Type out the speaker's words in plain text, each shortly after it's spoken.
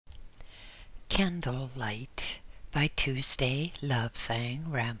Candlelight by Tuesday Love Sang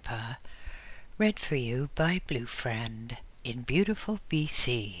Rampa. Read for you by BlueFriend in beautiful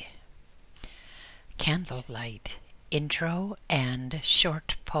BC. Candlelight, intro and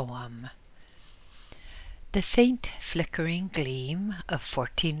short poem. The faint flickering gleam of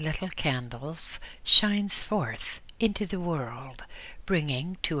 14 little candles shines forth into the world,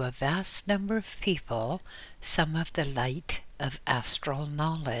 bringing to a vast number of people some of the light of astral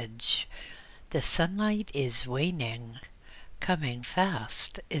knowledge. The sunlight is waning. Coming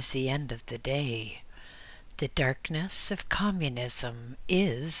fast is the end of the day. The darkness of communism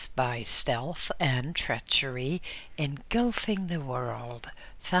is, by stealth and treachery, engulfing the world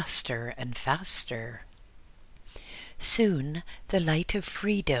faster and faster. Soon the light of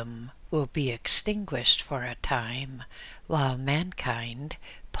freedom will be extinguished for a time, while mankind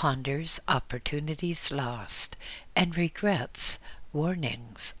ponders opportunities lost and regrets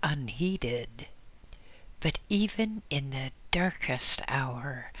warnings unheeded. But even in the darkest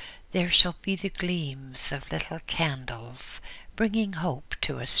hour there shall be the gleams of little candles, bringing hope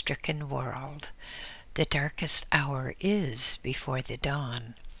to a stricken world. The darkest hour is before the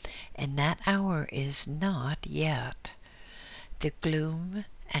dawn, and that hour is not yet. The gloom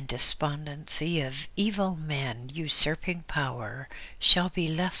and despondency of evil men usurping power shall be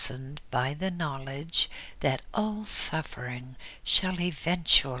lessened by the knowledge that all suffering shall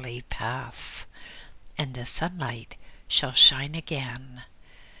eventually pass, and the sunlight shall shine again.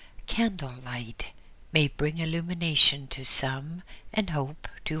 Candlelight may bring illumination to some and hope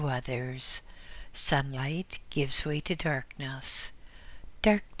to others. Sunlight gives way to darkness.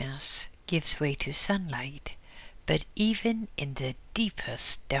 Darkness gives way to sunlight. But even in the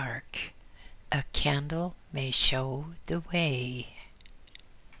deepest dark, a candle may show the way.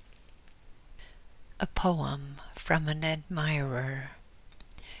 A poem from an admirer.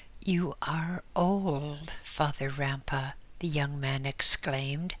 "You are old, Father Rampa," the young man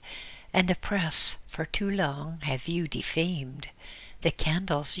exclaimed, "and the press for too long have you defamed. The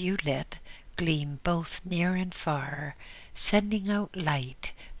candles you lit gleam both near and far, sending out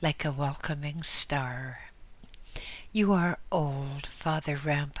light like a welcoming star." "You are old, Father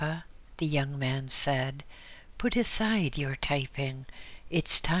Rampa," the young man said. "Put aside your typing.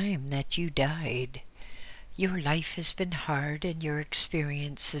 It's time that you died. Your life has been hard and your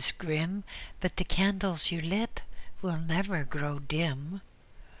experiences grim, but the candles you lit will never grow dim."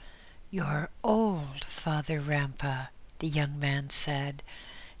 "You're old, Father Rampa," the young man said.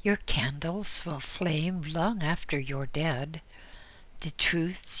 "Your candles will flame long after you're dead. The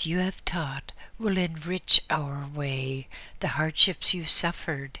truths you have taught will enrich our way. The hardships you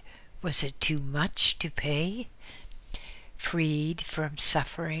suffered, was it too much to pay? Freed from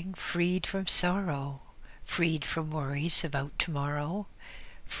suffering, freed from sorrow, freed from worries about tomorrow,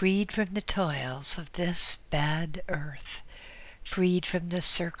 freed from the toils of this bad earth, freed from the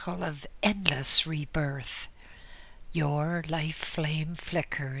circle of endless rebirth. Your life flame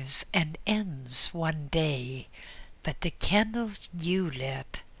flickers and ends one day, but the candles you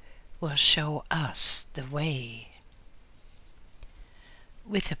lit will show us the way."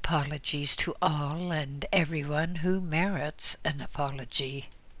 With apologies to all and everyone who merits an apology.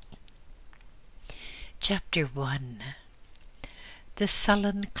 Chapter 1. The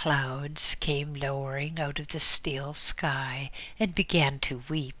sullen clouds came lowering out of the steel sky and began to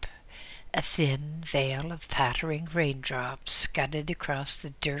weep. A thin veil of pattering raindrops scudded across the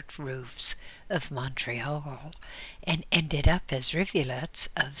dirt roofs of Montreal and ended up as rivulets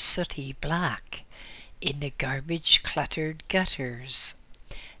of sooty black in the garbage-cluttered gutters.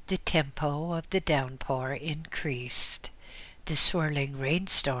 The tempo of the downpour increased. The swirling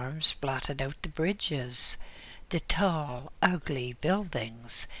rainstorms blotted out the bridges, the tall, ugly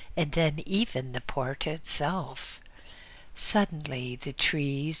buildings, and then even the port itself. Suddenly the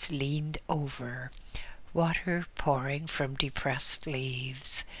trees leaned over, water pouring from depressed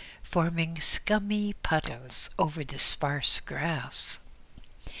leaves, forming scummy puddles over the sparse grass.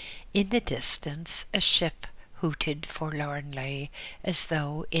 In the distance a ship hooted forlornly, as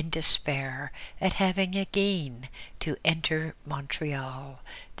though in despair at having again to enter Montreal,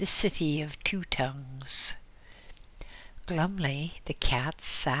 the city of two tongues. Glumly the cats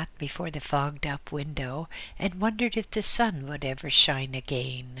sat before the fogged-up window and wondered if the sun would ever shine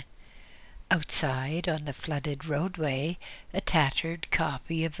again. Outside, on the flooded roadway, a tattered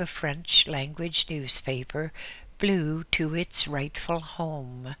copy of a French-language newspaper blew to its rightful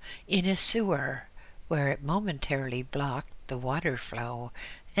home in a sewer, where it momentarily blocked the water flow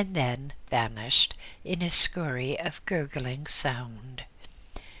and then vanished in a scurry of gurgling sound.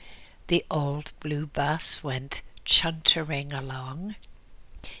 The old blue bus went chuntering along,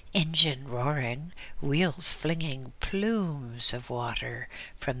 Engine roaring, wheels flinging plumes of water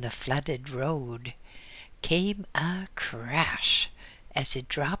from the flooded road, came a crash as it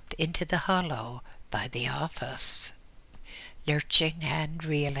dropped into the hollow by the office. Lurching and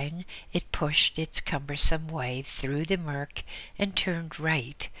reeling, it pushed its cumbersome way through the murk and turned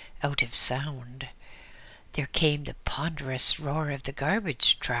right out of sound. There came the ponderous roar of the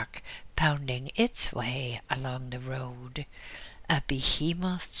garbage truck pounding its way along the road, a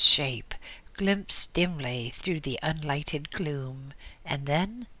behemoth shape glimpsed dimly through the unlighted gloom, and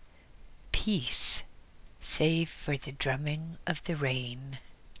then peace, save for the drumming of the rain.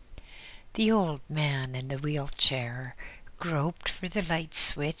 The old man in the wheelchair groped for the light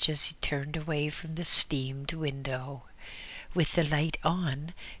switch as he turned away from the steamed window. With the light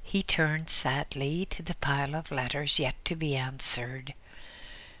on, he turned sadly to the pile of letters yet to be answered.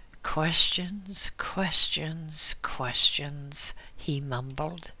 "Questions, questions, questions," he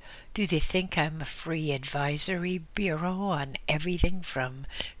mumbled. "Do they think I'm a free advisory bureau on everything from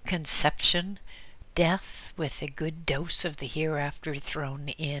conception, death, with a good dose of the hereafter thrown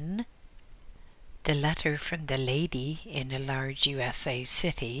in?" The letter from the lady in a large USA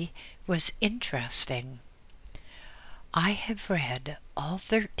city was interesting. "I have read all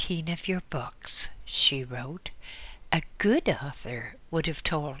 13 of your books," she wrote. "A good author would have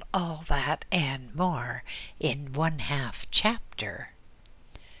told all that and more in 1/2 chapter."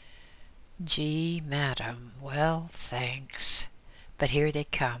 "Gee, madam, well, thanks. But here they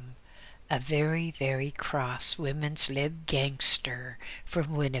come. A very, very cross women's lib gangster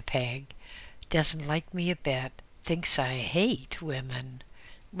from Winnipeg. Doesn't like me a bit, thinks I hate women.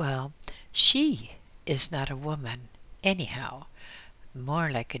 Well, she is not a woman, anyhow. More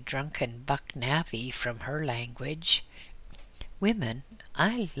like a drunken buck navvy from her language. Women,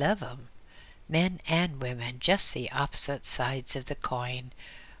 I love 'em. Men and women, just the opposite sides of the coin.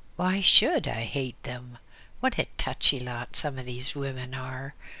 Why should I hate them? What a touchy lot some of these women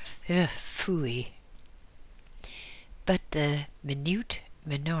are. Ugh, phooey. But the minute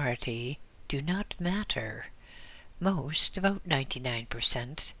minority do not matter. Most, about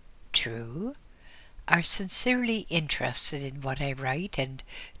 99%, true, are sincerely interested in what I write and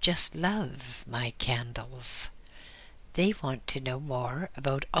just love my candles. They want to know more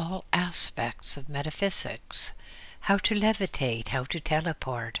about all aspects of metaphysics, how to levitate, how to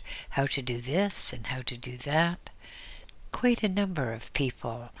teleport, how to do this and how to do that. Quite a number of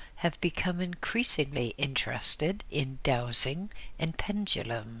people have become increasingly interested in dowsing and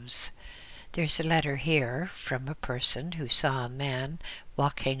pendulums. There's a letter here from a person who saw a man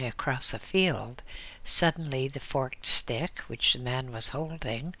walking across a field. Suddenly the forked stick, which the man was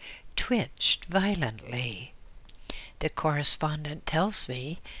holding, twitched violently. The correspondent tells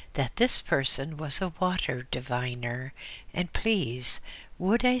me that this person was a water diviner, and please,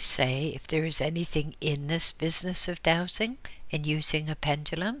 would I say if there is anything in this business of dowsing and using a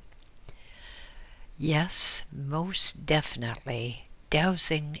pendulum? Yes, most definitely.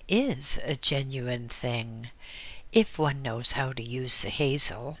 Dowsing is a genuine thing, if one knows how to use the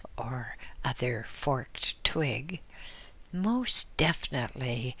hazel or other forked twig. Most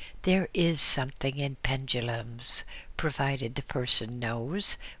definitely there is something in pendulums, provided the person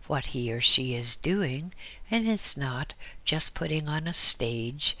knows what he or she is doing and is not just putting on a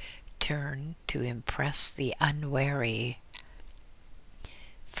stage turn to impress the unwary.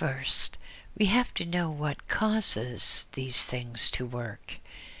 First, we have to know what causes these things to work.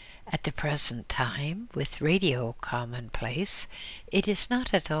 At the present time, with radio commonplace, it is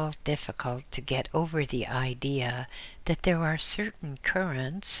not at all difficult to get over the idea that there are certain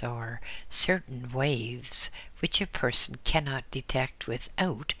currents or certain waves which a person cannot detect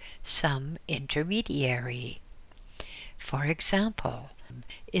without some intermediary. For example,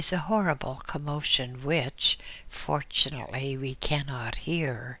 is a horrible commotion which, fortunately, we cannot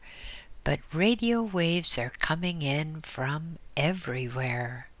hear, but radio waves are coming in from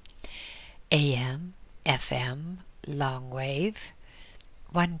everywhere. AM, FM, long wave.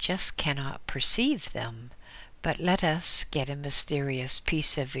 One just cannot perceive them, but let us get a mysterious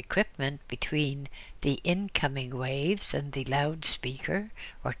piece of equipment between the incoming waves and the loudspeaker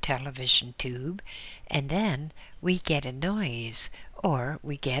or television tube, and then we get a noise, or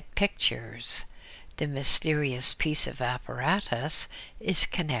we get pictures. The mysterious piece of apparatus is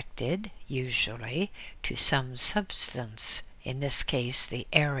connected, usually, to some substance, in this case the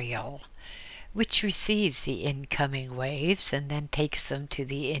aerial, which receives the incoming waves and then takes them to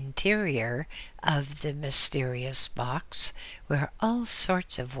the interior of the mysterious box, where all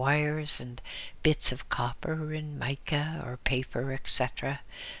sorts of wires and bits of copper and mica or paper, etc.,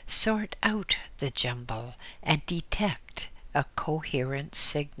 sort out the jumble and detect a coherent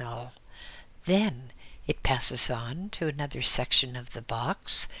signal. Then it passes on to another section of the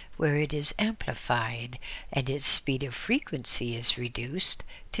box where it is amplified and its speed of frequency is reduced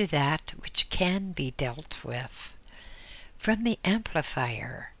to that which can be dealt with. From the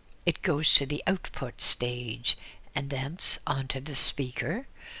amplifier, it goes to the output stage and thence onto the speaker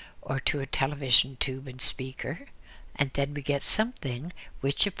or to a television tube and speaker, and then we get something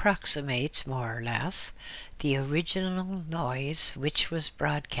which approximates more or less the original noise which was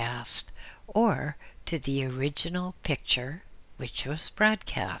broadcast, or to the original picture which was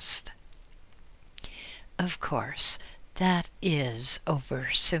broadcast. Of course, that is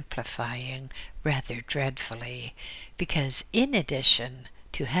oversimplifying rather dreadfully, because in addition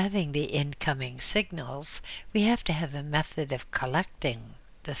to having the incoming signals, we have to have a method of collecting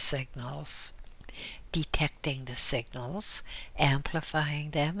the signals, detecting the signals,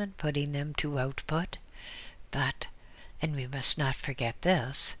 amplifying them and putting them to output. But, and we must not forget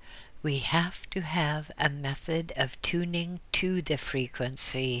this, we have to have a method of tuning to the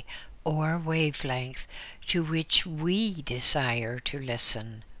frequency or wavelength to which we desire to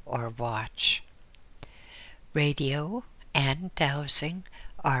listen or watch. Radio and dowsing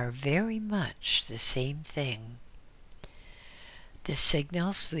are very much the same thing. The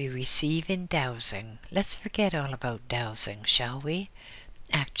signals we receive in dowsing, let's forget all about dowsing, shall we?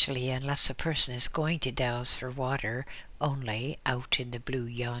 Actually, unless a person is going to douse for water only out in the blue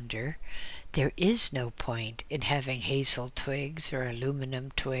yonder, there is no point in having hazel twigs or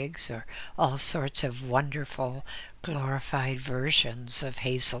aluminum twigs or all sorts of wonderful glorified versions of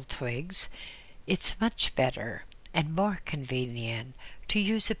hazel twigs. It's much better and more convenient to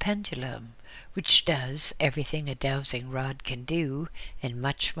use a pendulum, which does everything a dowsing rod can do and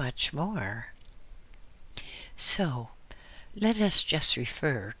much, much more. So, let us just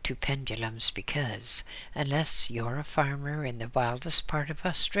refer to pendulums because, unless you're a farmer in the wildest part of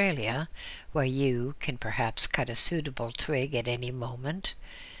Australia, where you can perhaps cut a suitable twig at any moment,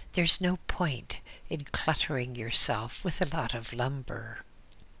 there's no point in cluttering yourself with a lot of lumber.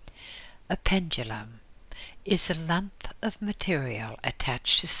 A pendulum is a lump of material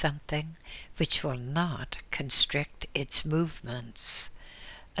attached to something which will not constrict its movements.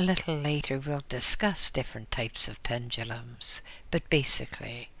 A little later we'll discuss different types of pendulums, but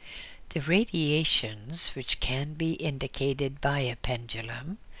basically, the radiations which can be indicated by a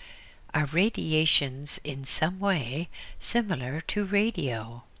pendulum are radiations in some way similar to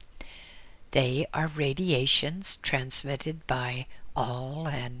radio. They are radiations transmitted by all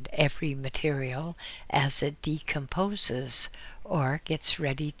and every material as it decomposes or gets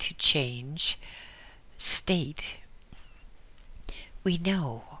ready to change state. We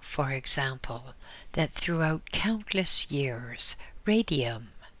know, for example, that throughout countless years, radium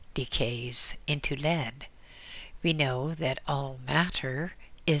decays into lead. We know that all matter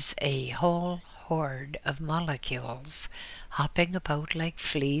is a whole horde of molecules hopping about like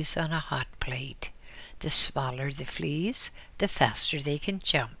fleas on a hot plate. The smaller the fleas, the faster they can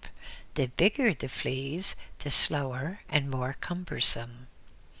jump. The bigger the fleas, the slower and more cumbersome.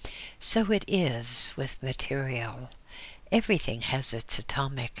 So it is with material. Everything has its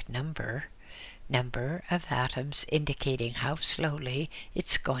atomic number of atoms indicating how slowly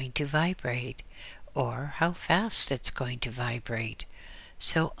it's going to vibrate, or how fast it's going to vibrate.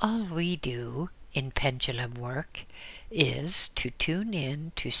 So all we do in pendulum work is to tune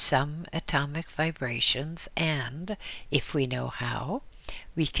in to some atomic vibrations, and, if we know how,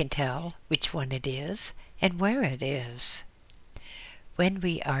 we can tell which one it is and where it is. When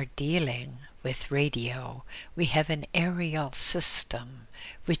we are dealing with radio, we have an aerial system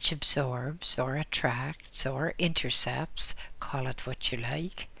which absorbs or attracts or intercepts, call it what you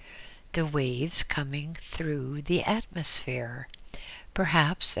like, the waves coming through the atmosphere.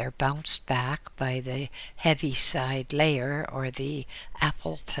 Perhaps they're bounced back by the Heaviside layer or the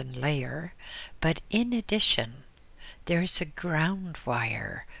Appleton layer, but in addition, there's a ground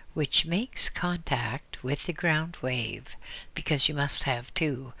wire which makes contact with the ground wave, because you must have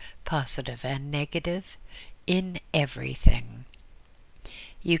two, positive and negative, in everything.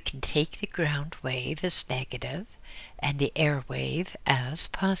 You can take the ground wave as negative and the air wave as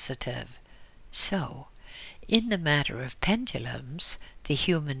positive. So, in the matter of pendulums, the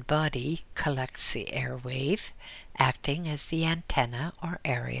human body collects the air wave, acting as the antenna or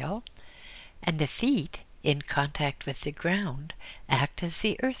aerial, and the feet, in contact with the ground, act as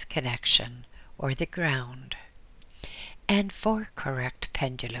the earth connection, or the ground. And for correct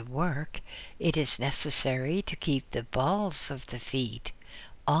pendulum work, it is necessary to keep the balls of the feet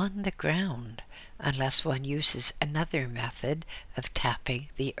on the ground, unless one uses another method of tapping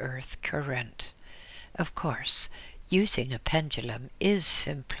the earth current. Of course, Using a pendulum is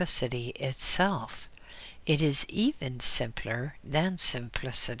simplicity itself. It is even simpler than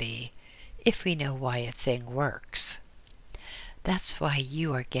simplicity, if we know why a thing works. That's why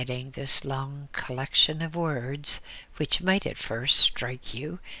you are getting this long collection of words, which might at first strike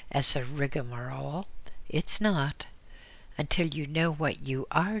you as a rigmarole. It's not. Until you know what you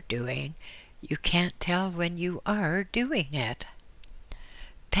are doing, you can't tell when you are doing it.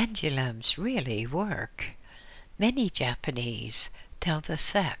 Pendulums really work. Many Japanese tell the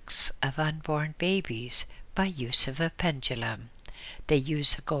sex of unborn babies by use of a pendulum. They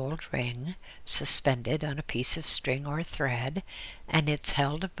use a gold ring suspended on a piece of string or thread, and it's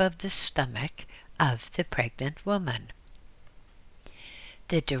held above the stomach of the pregnant woman.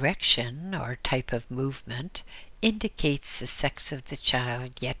 The direction or type of movement indicates the sex of the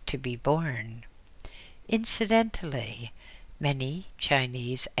child yet to be born. Incidentally, many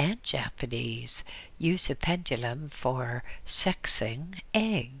Chinese and Japanese use a pendulum for sexing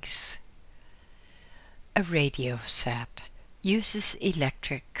eggs. A radio set uses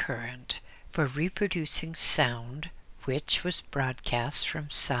electric current for reproducing sound which was broadcast from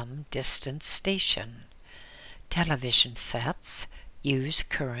some distant station. Television sets use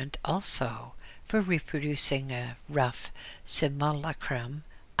current also for reproducing a rough simulacrum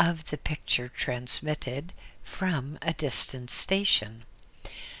of the picture transmitted from a distant station.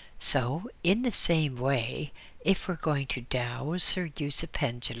 So, in the same way, if we're going to dowse or use a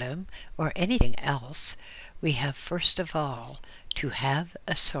pendulum or anything else, we have first of all to have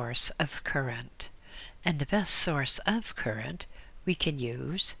a source of current. And the best source of current we can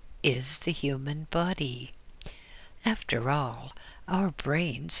use is the human body. After all, our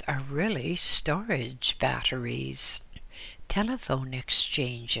brains are really storage batteries, telephone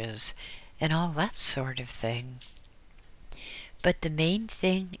exchanges, and all that sort of thing. But the main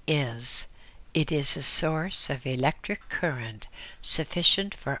thing is, it is a source of electric current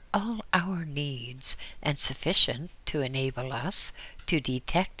sufficient for all our needs and sufficient to enable us to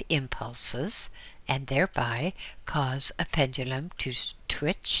detect impulses and thereby cause a pendulum to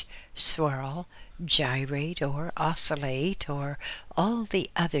twitch, swirl, gyrate, or oscillate, or all the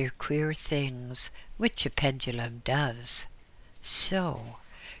other queer things which a pendulum does. So,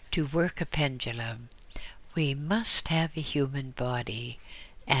 to work a pendulum, we must have a human body,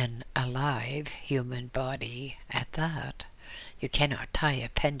 an alive human body at that. You cannot tie a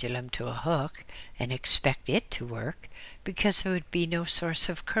pendulum to a hook and expect it to work, because there would be no source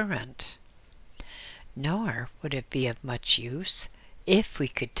of current. Nor would it be of much use if we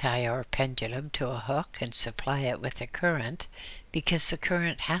could tie our pendulum to a hook and supply it with a current, because the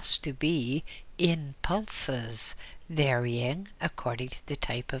current has to be in pulses, varying according to the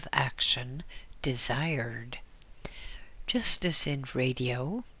type of action desired. Just as in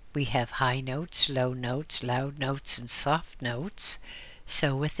radio we have high notes, low notes, loud notes, and soft notes,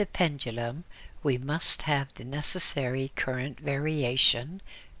 so with the pendulum we must have the necessary current variation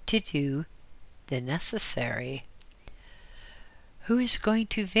to do the necessary. Who is going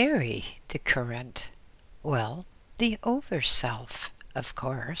to vary the current? Well, the Overself, of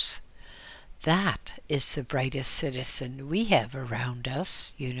course. That is the brightest citizen we have around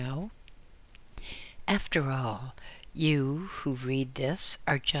us, you know. After all, you who read this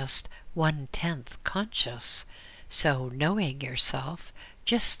are just 1/10 conscious, so knowing yourself,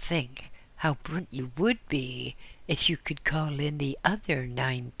 just think how brilliant you would be if you could call in the other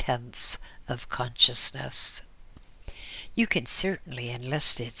 9/10 of consciousness. You can certainly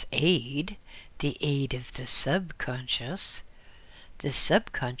enlist its aid, the aid of the subconscious. The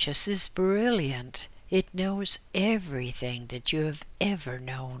subconscious is brilliant. It knows everything that you have ever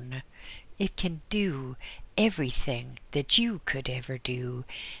known. It can do everything that you could ever do,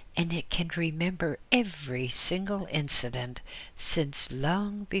 and it can remember every single incident since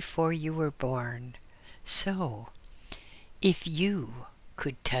long before you were born. So, if you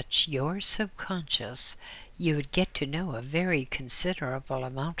could touch your subconscious, you would get to know a very considerable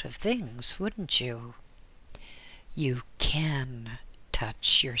amount of things, wouldn't you? You can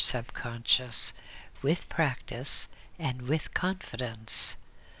touch your subconscious with practice and with confidence.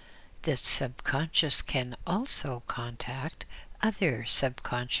 The subconscious can also contact other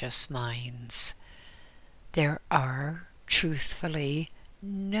subconscious minds. There are, truthfully,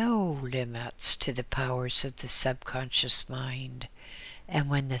 no limits to the powers of the subconscious mind, and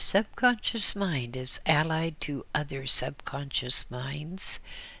when the subconscious mind is allied to other subconscious minds,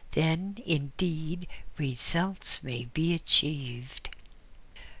 then indeed results may be achieved.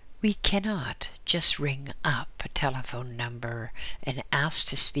 We cannot just ring up a telephone number and ask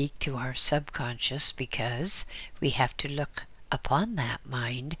to speak to our subconscious, because we have to look upon that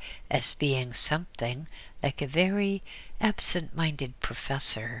mind as being something like a very absent-minded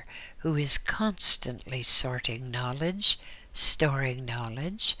professor who is constantly sorting knowledge, storing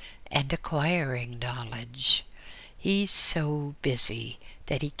knowledge, and acquiring knowledge. He's so busy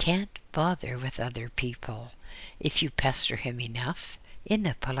that he can't bother with other people. If you pester him enough, in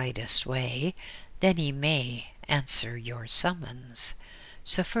the politest way, then he may answer your summons.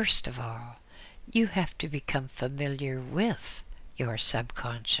 So first of all, you have to become familiar with your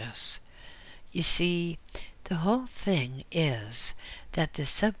subconscious. You see, the whole thing is that the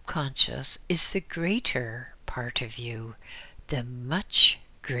subconscious is the greater part of you, the much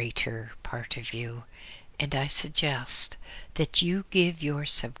greater part of you, and I suggest that you give your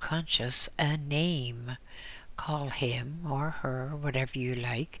subconscious a name. Call him or her whatever you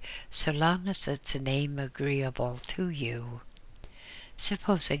like, so long as it's a name agreeable to you.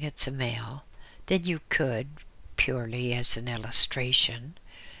 Supposing it's a male, then you could, purely as an illustration,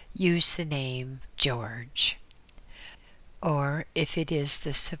 use the name George. Or if it is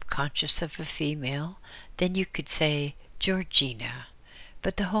the subconscious of a female, then you could say Georgina.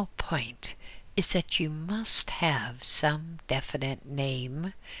 But the whole point is that you must have some definite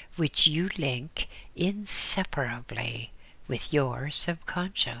name which you link inseparably with your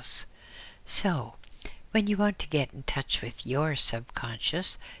subconscious. So, when you want to get in touch with your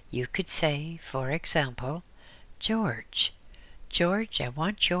subconscious, you could say, for example, George, I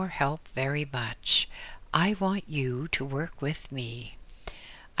want your help very much. I want you to work with me.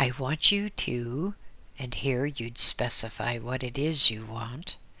 I want you to, and here you'd specify what it is you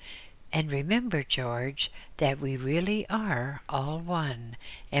want. And remember, George, that we really are all one,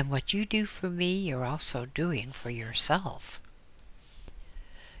 and what you do for me, you're also doing for yourself.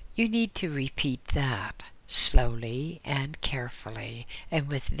 You need to repeat that slowly and carefully, and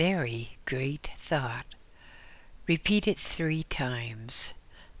with very great thought. Repeat it 3 times.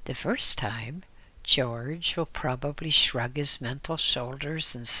 The first time, George will probably shrug his mental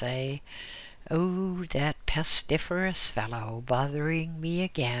shoulders and say, "Oh, that pestiferous fellow bothering me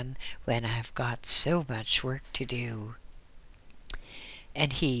again when I've got so much work to do."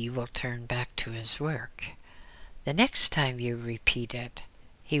 And he will turn back to his work. The next time you repeat it,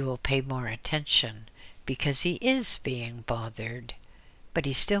 he will pay more attention because he is being bothered, but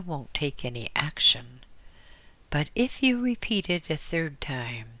he still won't take any action. But if you repeat it a 3rd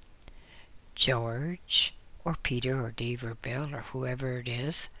time, George, or Peter, or Dave, or Bill, or whoever it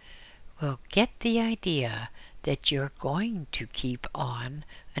is, will get the idea that you're going to keep on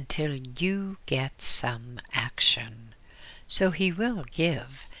until you get some action. So he will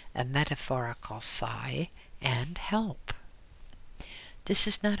give a metaphorical sigh and help. This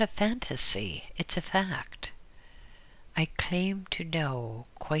is not a fantasy, it's a fact. I claim to know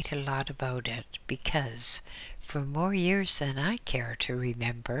quite a lot about it because, for more years than I care to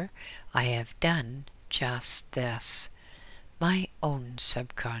remember, I have done just this. My own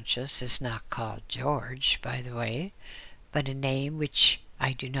subconscious is not called George, by the way, but a name which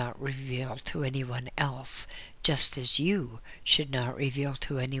I do not reveal to anyone else, just as you should not reveal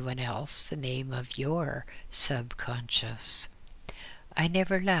to anyone else the name of your subconscious. I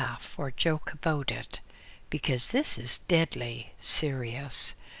never laugh or joke about it, because this is deadly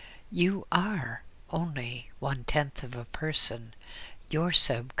serious. You are only 1/10 of a person. Your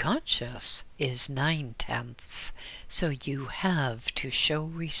subconscious is 9/10, so you have to show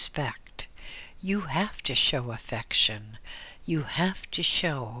respect. You have to show affection. You have to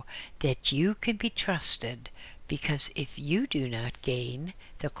show that you can be trusted, because if you do not gain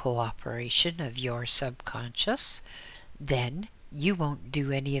the cooperation of your subconscious, then you won't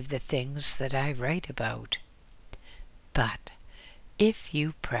do any of the things that I write about. But if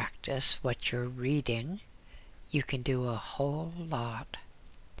you practice what you're reading, you can do a whole lot.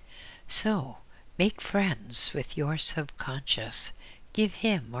 So, make friends with your subconscious. Give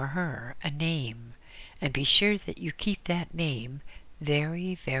him or her a name, and be sure that you keep that name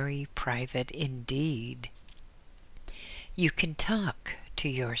very, very private indeed. You can talk to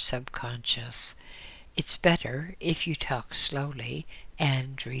your subconscious. It's better if you talk slowly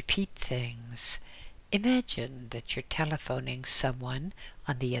and repeat things. Imagine that you're telephoning someone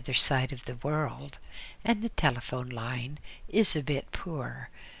on the other side of the world, and the telephone line is a bit poor.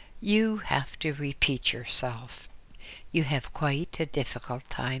 You have to repeat yourself. You have quite a difficult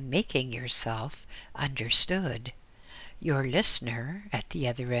time making yourself understood. Your listener at the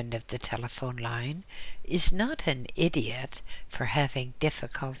other end of the telephone line is not an idiot for having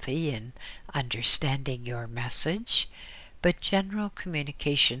difficulty in understanding your message, but general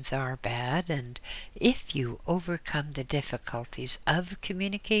communications are bad, and if you overcome the difficulties of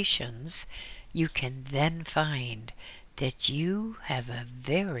communications, you can then find that you have a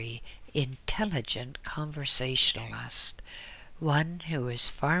very intelligent conversationalist, one who is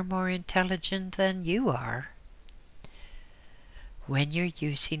far more intelligent than you are. When you're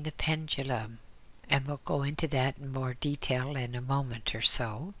using the pendulum, and we'll go into that in more detail in a moment or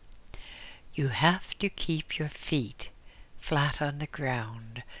so, you have to keep your feet flat on the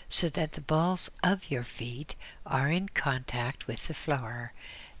ground so that the balls of your feet are in contact with the floor,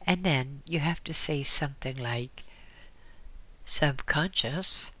 and then you have to say something like,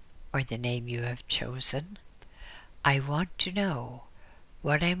 "Subconscious," or the name you have chosen, "I want to know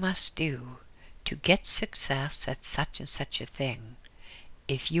what I must do to get success at such and such a thing.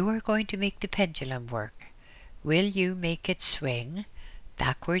 If you are going to make the pendulum work, will you make it swing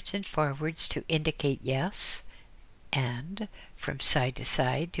backwards and forwards to indicate yes, and from side to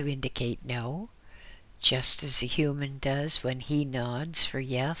side to indicate no, just as a human does when he nods for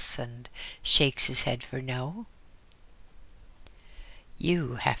yes and shakes his head for no?"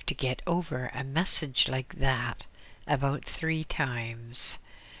 You have to get over a message like that about 3 times.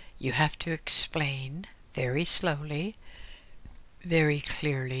 You have to explain very slowly, very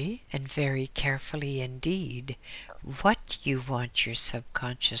clearly, and very carefully indeed what you want your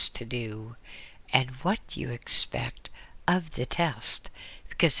subconscious to do and what you expect of the test.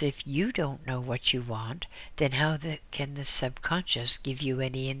 Because if you don't know what you want, then how can the subconscious give you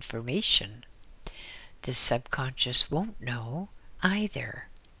any information? The subconscious won't know either.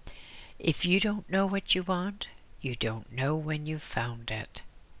 If you don't know what you want, you don't know when you've found it.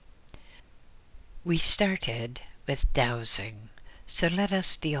 We started with dowsing, so let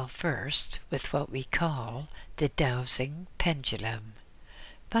us deal first with what we call the dowsing pendulum.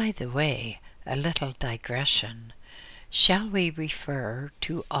 By the way, a little digression. Shall we refer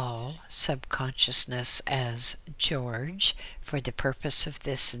to all subconsciousness as George for the purpose of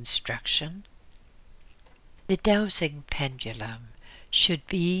this instruction? The dowsing pendulum should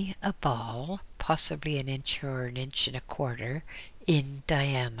be a ball, possibly 1 inch or 1 1.25 inches in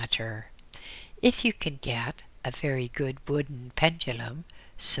diameter. If you can get a very good wooden pendulum,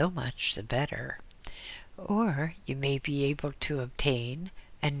 so much the better. Or you may be able to obtain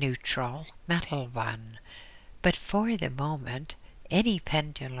a neutral metal one. But for the moment, any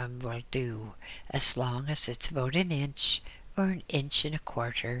pendulum will do, as long as it's about 1 inch or 1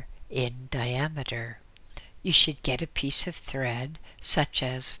 1.25 inches in diameter. You should get a piece of thread, such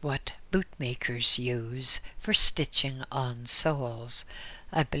as what bootmakers use for stitching on soles.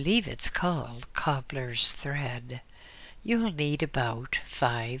 I believe it's called cobbler's thread. You'll need about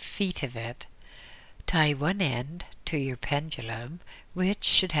 5 feet of it. Tie one end to your pendulum, which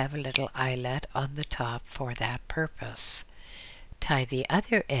should have a little eyelet on the top for that purpose. Tie the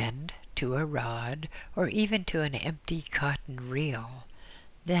other end to a rod or even to an empty cotton reel.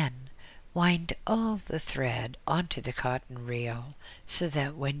 Then wind all the thread onto the cotton reel so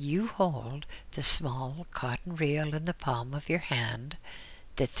that when you hold the small cotton reel in the palm of your hand,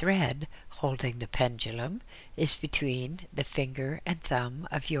 the thread holding the pendulum is between the finger and thumb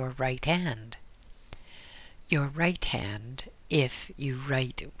of your right hand. Your right hand if you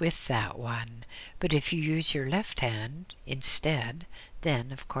write with that one, but if you use your left hand instead,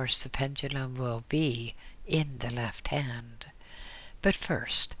 then of course the pendulum will be in the left hand. But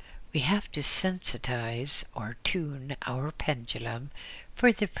first, we have to sensitize or tune our pendulum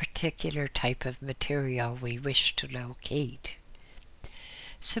for the particular type of material we wish to locate.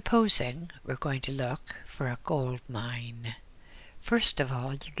 Supposing we're going to look for a gold mine. First of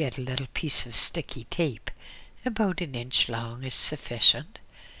all, you get a little piece of sticky tape, about 1 inch long is sufficient,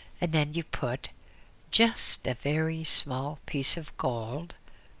 and then you put just a very small piece of gold,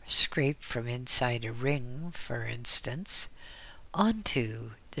 scraped from inside a ring, for instance,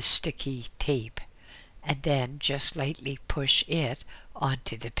 onto the sticky tape, and then just lightly push it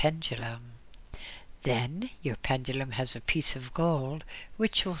onto the pendulum. Then your pendulum has a piece of gold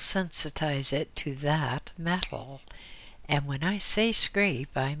which will sensitize it to that metal. And when I say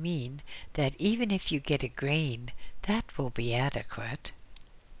scrape, I mean that even if you get a grain, that will be adequate.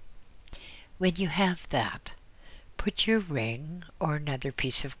 When you have that, put your ring or another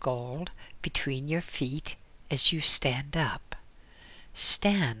piece of gold between your feet as you stand up.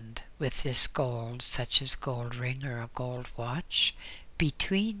 Stand with this gold, such as gold ring or a gold watch,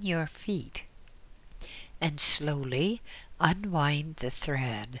 between your feet, and slowly unwind the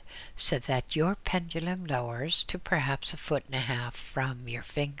thread so that your pendulum lowers to perhaps 1.5 feet from your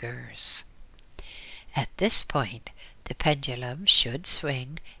fingers. At this point, the pendulum should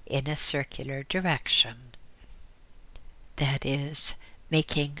swing in a circular direction, that is,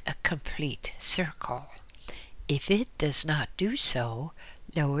 making a complete circle. If it does not do so,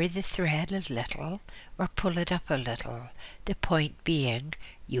 Lower the thread a little or pull it up a little, the point being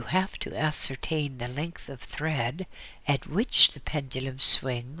you have to ascertain the length of thread at which the pendulum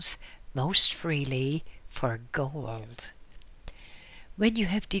swings most freely for gold. When you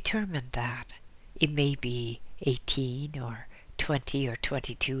have determined that, it may be 18 or 20 or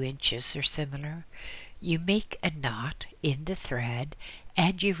 22 inches or similar, you make a knot in the thread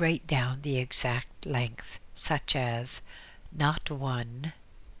and you write down the exact length, such as knot 1,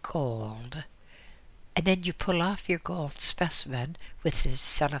 gold. And then you pull off your gold specimen with the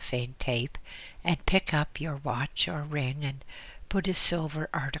cellophane tape and pick up your watch or ring and put a silver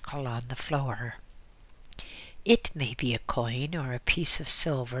article on the floor. It may be a coin or a piece of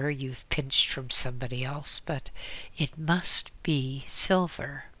silver you've pinched from somebody else, but it must be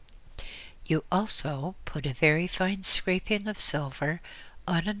silver. You also put a very fine scraping of silver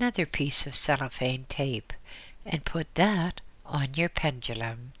on another piece of cellophane tape and put that on your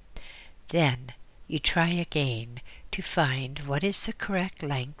pendulum. Then you try again to find what is the correct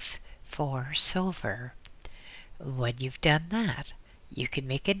length for silver. When you've done that, you can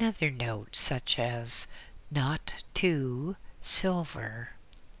make another note, such as knot 2, silver.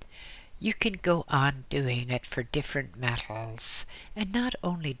 You can go on doing it for different metals, and not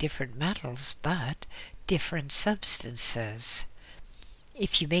only different metals, but different substances.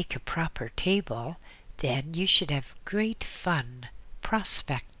 If you make a proper table, then you should have great fun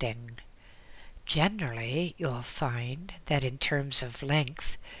prospecting. Generally, you'll find that in terms of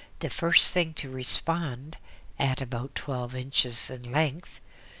length, the first thing to respond, at about 12 inches in length,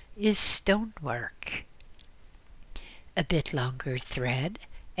 is stonework. A bit longer thread,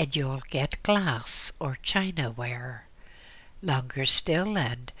 and you'll get glass or chinaware. Longer still,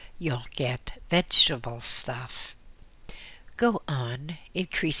 and you'll get vegetable stuff. Go on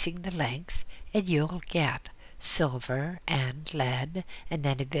increasing the length, and you'll get silver and lead, and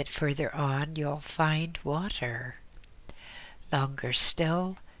then a bit further on you'll find water. Longer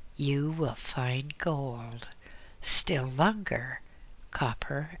still, you will find gold. Still longer,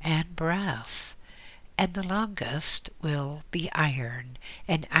 copper and brass. And the longest will be iron,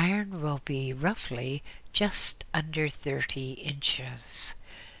 and iron will be roughly just under 30 inches.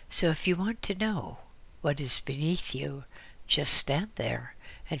 So if you want to know what is beneath you, just stand there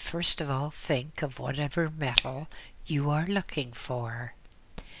and first of all think of whatever metal you are looking for.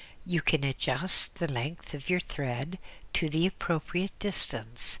 You can adjust the length of your thread to the appropriate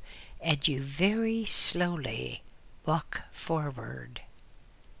distance, and you very slowly walk forward.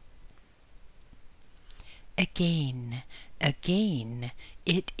 Again,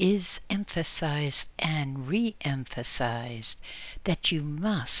 it is emphasized and re-emphasized that you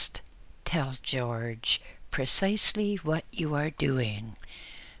must tell George precisely what you are doing.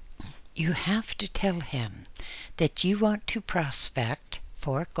 You have to tell him that you want to prospect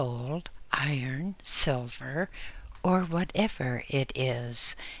for gold, iron, silver, or whatever it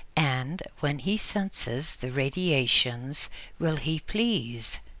is, and when he senses the radiations, will he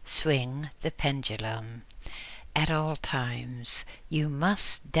please swing the pendulum. At all times, you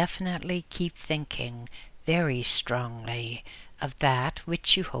must definitely keep thinking very strongly of that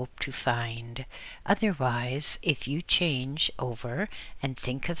which you hope to find. Otherwise, if you change over and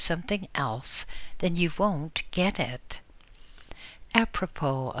think of something else, then you won't get it.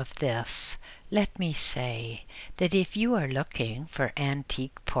 Apropos of this, let me say that if you are looking for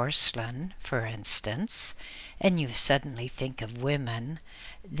antique porcelain, for instance, and you suddenly think of women,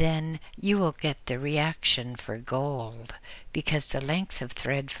 then you will get the reaction for gold, because the length of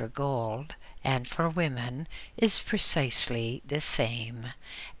thread for gold and for women is precisely the same.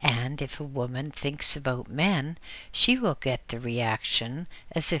 And if a woman thinks about men, she will get the reaction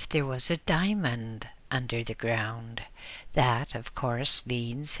as if there was a diamond under the ground. That, of course,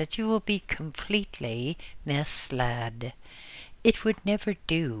 means that you will be completely misled. It would never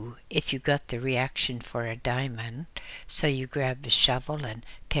do if you got the reaction for a diamond, so you grabbed a shovel and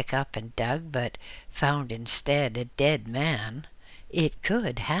pick up and dug, but found instead a dead man. It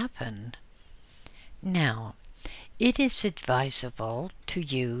could happen. Now, it is advisable to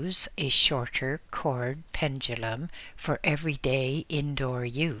use a shorter cord pendulum for everyday indoor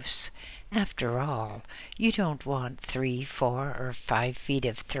use. After all, you don't want 3, 4, or 5 feet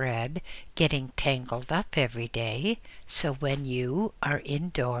of thread getting tangled up every day, so when you are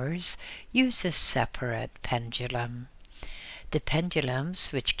indoors, use a separate pendulum. The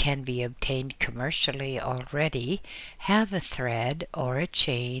pendulums which can be obtained commercially already have a thread or a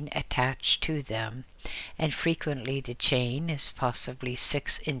chain attached to them, and frequently the chain is possibly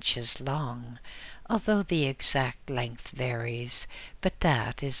 6 inches long, although the exact length varies, but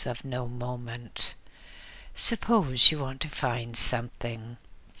that is of no moment. Suppose you want to find something.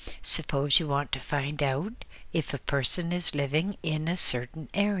 Suppose you want to find out if a person is living in a certain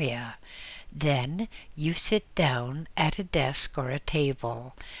area. Then you sit down at a desk or a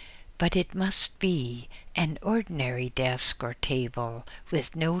table, but it must be an ordinary desk or table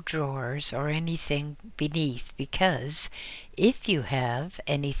with no drawers or anything beneath, because if you have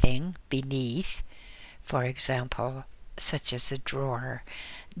anything beneath, for example, such as a drawer,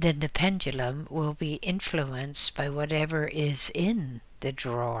 then the pendulum will be influenced by whatever is in the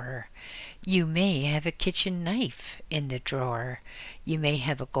drawer. You may have a kitchen knife in the drawer. You may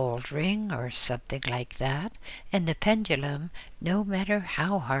have a gold ring or something like that, and the pendulum, no matter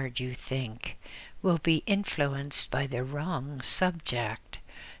how hard you think, will be influenced by the wrong subject.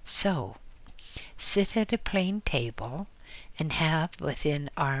 So, sit at a plain table and have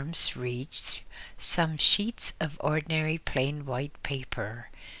within arm's reach some sheets of ordinary plain white paper.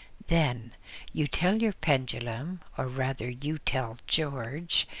 Then you tell your pendulum, or rather you tell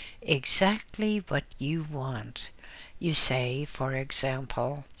George, exactly what you want. You say, for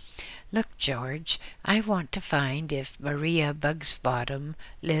example, "Look, George, I want to find if Maria Bugsbottom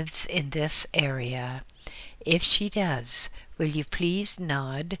lives in this area. If she does, will you please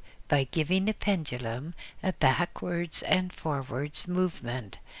nod by giving the pendulum a backwards and forwards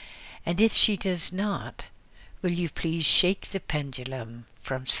movement? And if she does not, will you please shake the pendulum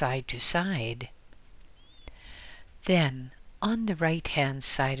from side to side?" Then, on the right-hand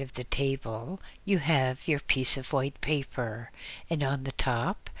side of the table, you have your piece of white paper, and on the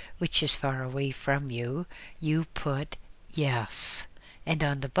top, which is far away from you, you put yes, and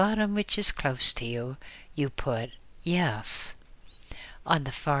on the bottom, which is close to you, you put yes. On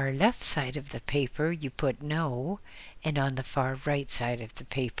the far left side of the paper, you put no, and on the far right side of the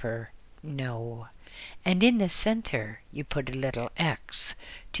paper, no. And in the center, you put a little X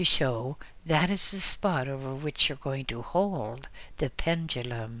to show that is the spot over which you're going to hold the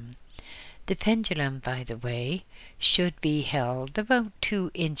pendulum. The pendulum, by the way, should be held about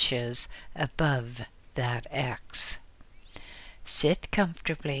 2 inches above that X. Sit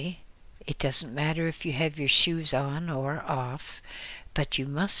comfortably. It doesn't matter if you have your shoes on or off, but you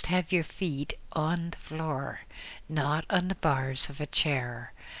must have your feet on the floor, not on the bars of a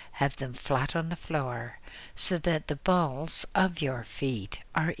chair. Have them flat on the floor, so that the balls of your feet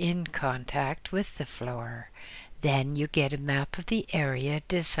are in contact with the floor. Then you get a map of the area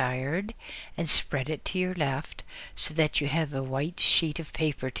desired and spread it to your left, so that you have a white sheet of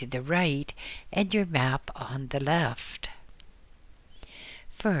paper to the right and your map on the left.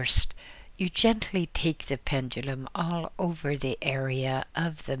 First, you gently take the pendulum all over the area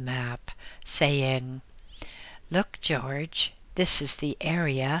of the map, saying, "Look, George, this is the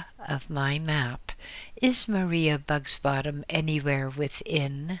area of my map. Is Maria Bugsbottom anywhere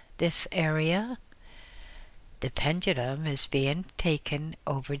within this area?" The pendulum is being taken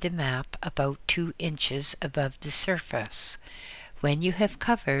over the map about 2 inches above the surface. When you have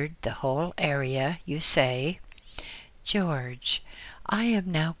covered the whole area, you say, "George, I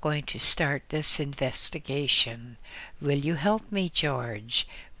am now going to start this investigation. Will you help me, George?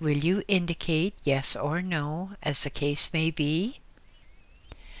 Will you indicate yes or no, as the case may be?"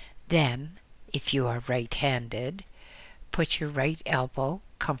 Then, if you are right-handed, put your right elbow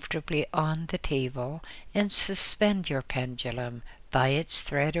comfortably on the table and suspend your pendulum by its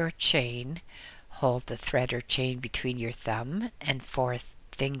thread or chain. Hold the thread or chain between your thumb and fourth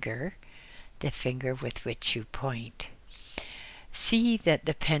finger, the finger with which you point. See that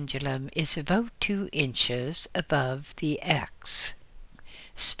the pendulum is about 2 inches above the X.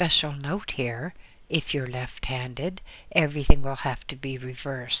 Special note here, if you're left-handed, everything will have to be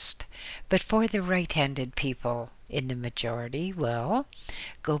reversed. But for the right-handed people, in the majority, well,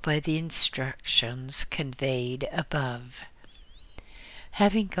 go by the instructions conveyed above.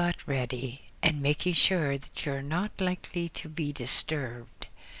 Having got ready and making sure that you're not likely to be disturbed,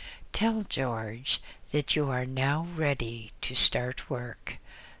 tell George that you are now ready to start work.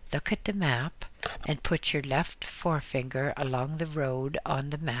 Look at the map and put your left forefinger along the road on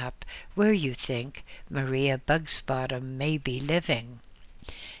the map where you think Maria Bugsbottom may be living.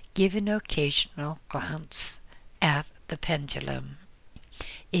 Give an occasional glance at the pendulum.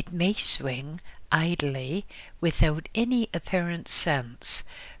 It may swing idly without any apparent sense,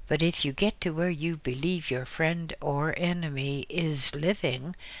 but if you get to where you believe your friend or enemy is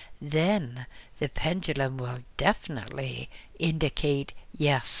living, then the pendulum will definitely indicate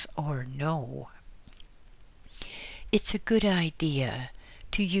yes or no. It's a good idea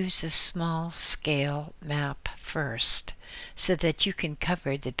to use a small-scale map first, so that you can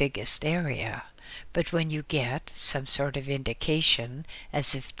cover the biggest area. But when you get some sort of indication,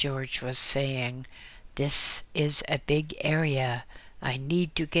 as if George was saying, "This is a big area, I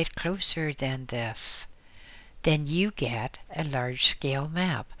need to get closer than this. Then you get a large-scale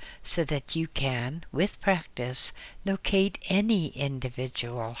map so that you can, with practice, locate any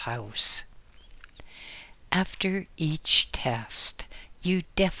individual house. After each test, you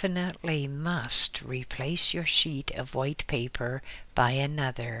definitely must replace your sheet of white paper by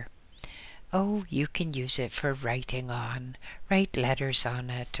another. Oh, you can use it for writing on, write letters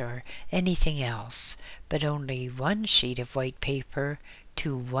on it, or anything else, but only one sheet of white paper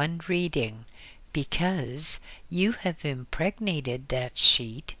to one reading, because you have impregnated that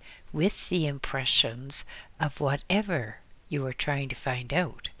sheet with the impressions of whatever you are trying to find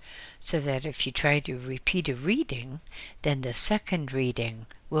out, so that if you try to repeat a reading, then the second reading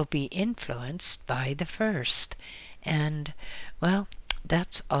will be influenced by the first. And, well,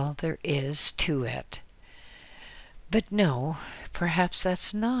 that's all there is to it. But no, perhaps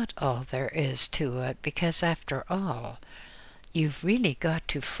that's not all there is to it, because after all, you've really got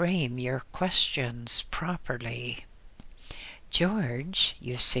to frame your questions properly. George,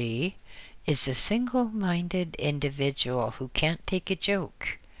 you see, is a single-minded individual who can't take a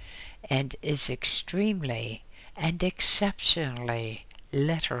joke, and is extremely and exceptionally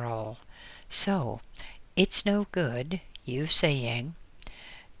literal. So, it's no good you saying,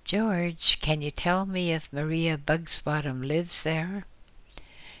 "George, can you tell me if Maria Bugsbottom lives there?"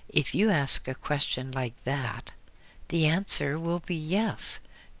 If you ask a question like that, the answer will be yes,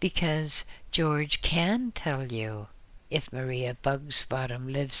 because George can tell you if Maria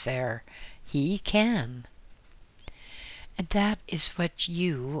Bugsbottom lives there. He can. And that is what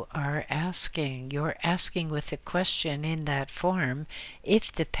you are asking. You're asking with a question in that form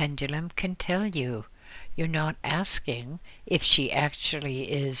if the pendulum can tell you. You're not asking if she actually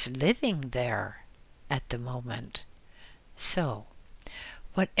is living there at the moment. So,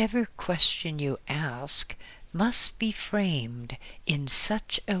 whatever question you ask must be framed in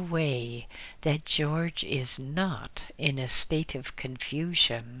such a way that George is not in a state of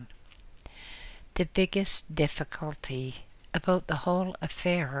confusion. The biggest difficulty about the whole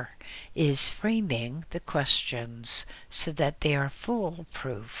affair is framing the questions so that they are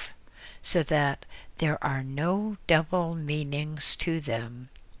foolproof, so that there are no double meanings to them.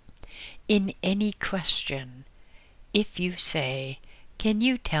 In any question, if you say, "Can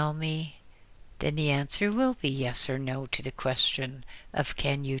you tell me?" then the answer will be yes or no to the question of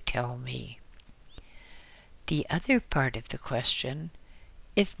 "Can you tell me?" The other part of the question,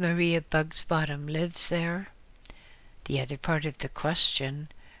 if Maria Bugsbottom lives there, the other part of the question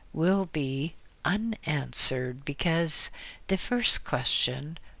will be unanswered, because the first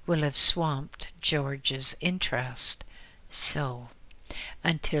question will have swamped George's interest. So,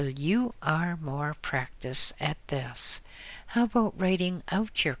 until you are more practiced at this, how about writing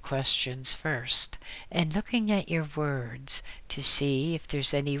out your questions first and looking at your words to see if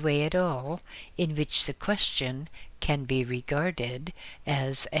there's any way at all in which the question can be regarded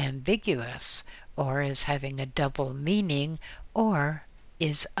as ambiguous, or as having a double meaning, or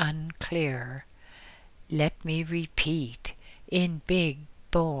is unclear. Let me repeat, in big,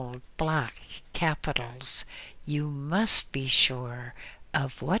 bold, black capitals, you must be sure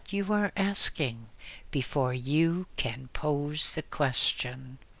of what you are asking before you can pose the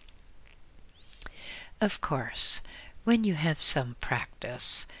question. Of course, when you have some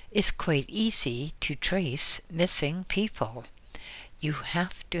practice, it's quite easy to trace missing people. You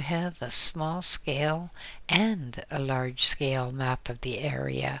have to have a small-scale and a large-scale map of the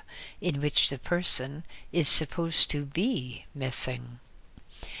area in which the person is supposed to be missing.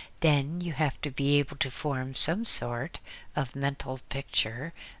 Then you have to be able to form some sort of mental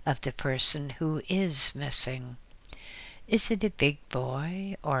picture of the person who is missing. Is it a big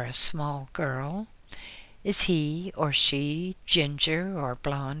boy or a small girl? Is he or she ginger or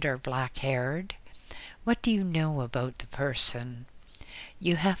blonde or black-haired? What do you know about the person?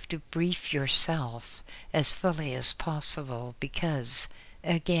 You have to brief yourself as fully as possible because,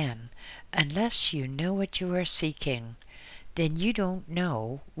 again, unless you know what you are seeking, then you don't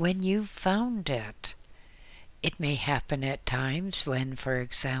know when you've found it. It may happen at times when, for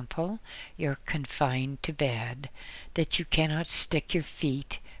example, you're confined to bed, that you cannot stick your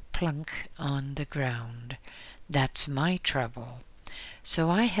feet plunk on the ground. That's my trouble. So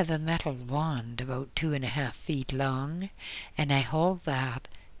I have a metal wand about 2.5 feet long, and I hold that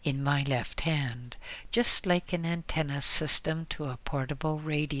in my left hand, just like an antenna system to a portable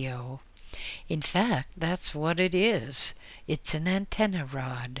radio. In fact, that's what it is. It's an antenna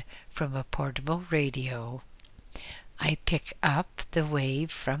rod from a portable radio. I pick up the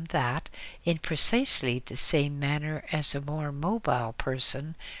wave from that in precisely the same manner as a more mobile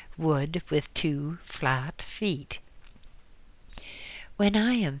person would with 2 flat feet. When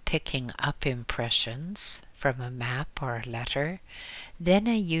I am picking up impressions from a map or a letter, then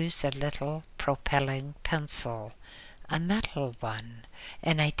I use a little propelling pencil, a metal one,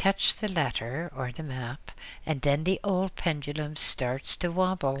 and I touch the letter or the map, and then the old pendulum starts to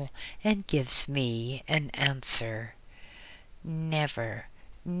wobble and gives me an answer. Never,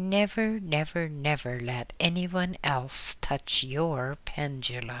 never, never, never let anyone else touch your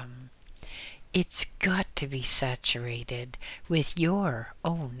pendulum. It's got to be saturated with your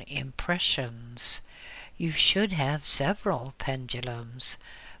own impressions. You should have several pendulums,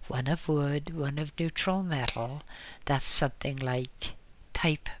 one of wood, one of neutral metal, that's something like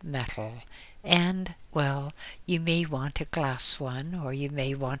type metal, and, well, you may want a glass one, or you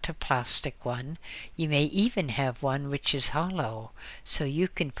may want a plastic one. You may even have one which is hollow, so you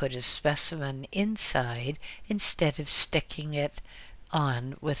can put a specimen inside instead of sticking it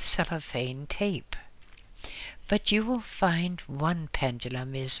on with cellophane tape. But you will find one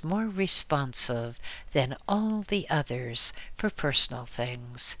pendulum is more responsive than all the others for personal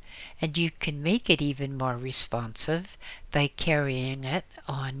things, and you can make it even more responsive by carrying it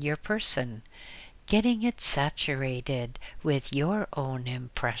on your person, getting it saturated with your own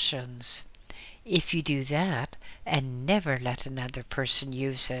impressions. If you do that and never let another person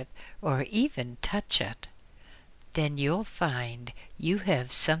use it or even touch it, then you'll find you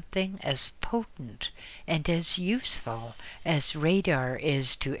have something as potent and as useful as radar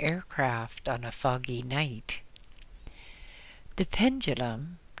is to aircraft on a foggy night. The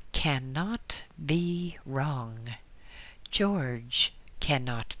pendulum cannot be wrong. George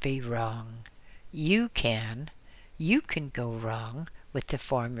cannot be wrong. You can. You can go wrong with the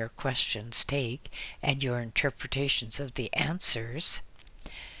form your questions take and your interpretations of the answers.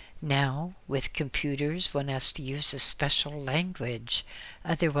 Now, with computers, one has to use a special language,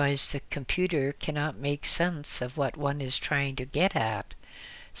 otherwise the computer cannot make sense of what one is trying to get at.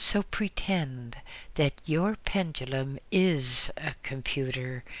 So pretend that your pendulum is a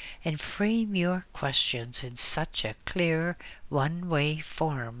computer and frame your questions in such a clear, one-way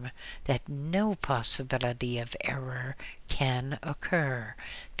form that no possibility of error can occur,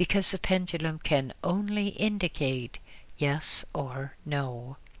 because the pendulum can only indicate yes or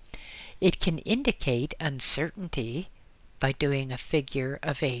no. It can indicate uncertainty by doing a figure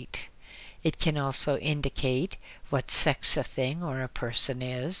of 8. It can also indicate what sex a thing or a person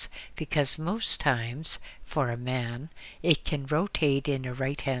is, because most times, for a man, it can rotate in a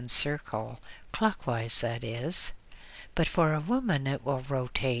right-hand circle, clockwise that is, but for a woman it will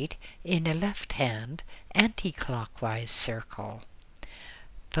rotate in a left-hand, anti-clockwise circle.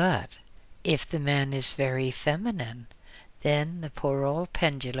 But if the man is very feminine, then the poor old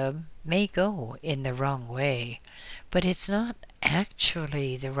pendulum may go in the wrong way, but it's not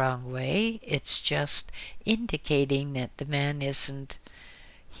actually the wrong way, it's just indicating that the man isn't,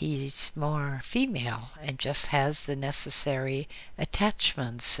 he's more female and just has the necessary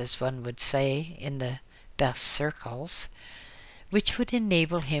attachments, as one would say in the best circles, which would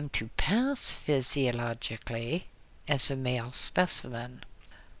enable him to pass physiologically as a male specimen.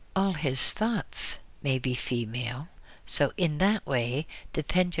 All his thoughts may be female, so in that way the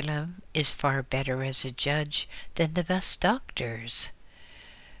pendulum is far better as a judge than the best doctors.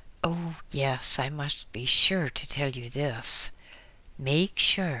 Oh yes, I must be sure to tell you this. Make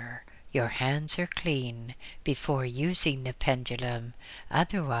sure your hands are clean before using the pendulum.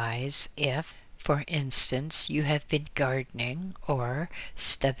 Otherwise, if, for instance, you have been gardening or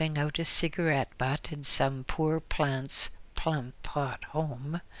stubbing out a cigarette butt in some poor plant's plum pot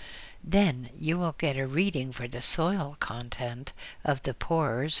home, then you will get a reading for the soil content of the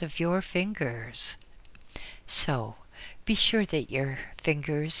pores of your fingers. So, be sure that your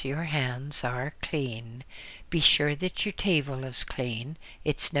fingers, your hands are clean. Be sure that your table is clean.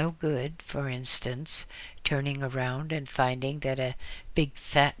 It's no good, for instance, turning around and finding that a big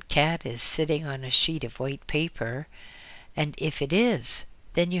fat cat is sitting on a sheet of white paper, and if it is,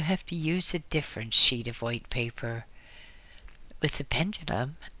 then you have to use a different sheet of white paper. With the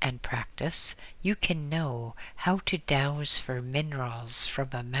pendulum and practice, you can know how to dowse for minerals from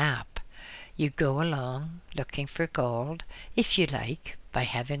a map. You go along looking for gold, if you like, by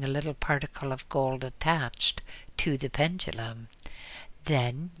having a little particle of gold attached to the pendulum.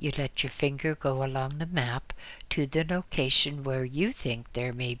 Then you let your finger go along the map to the location where you think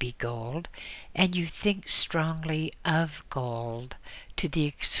there may be gold, and you think strongly of gold to the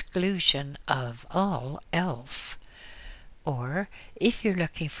exclusion of all else. Or, if you're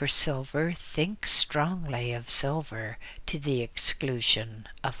looking for silver, think strongly of silver to the exclusion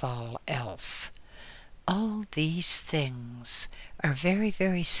of all else. All these things are very,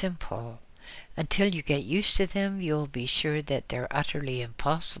 very simple, Until you get used to them, you'll be sure that they're utterly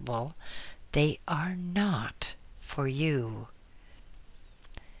impossible. They are not for you.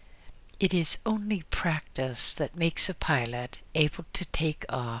 It is only practice that makes a pilot able to take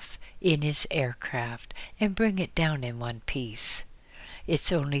off in his aircraft and bring it down in one piece.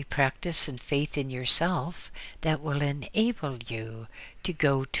 It's only practice and faith in yourself that will enable you to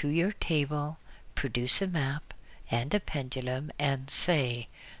go to your table, produce a map and a pendulum, and say,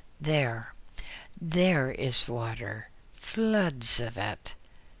 there is water, floods of it,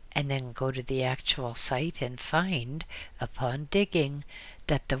 and then go to the actual site and find, upon digging,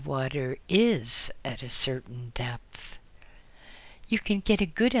 that the water is at a certain depth. You can get a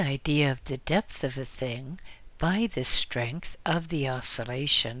good idea of the depth of a thing by the strength of the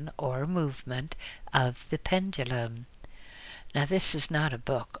oscillation or movement of the pendulum. Now, this is not a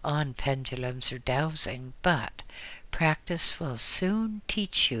book on pendulums or dowsing, but practice will soon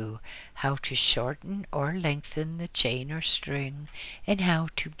teach you how to shorten or lengthen the chain or string and how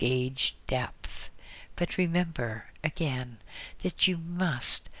to gauge depth. But remember, again, that you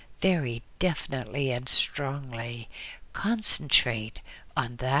must very definitely and strongly concentrate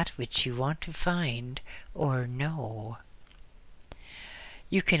on that which you want to find or know.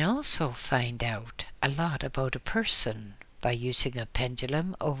 You can also find out a lot about a person by using a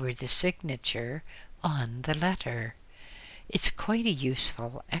pendulum over the signature on the letter. It's quite a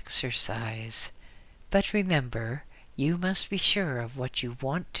useful exercise. But remember, you must be sure of what you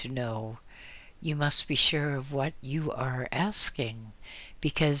want to know. You must be sure of what you are asking,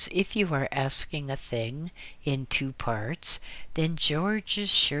 because if you are asking a thing in two parts, then George is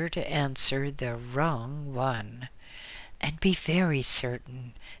sure to answer the wrong one. And be very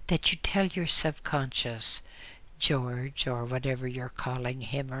certain that you tell your subconscious, George, or whatever you're calling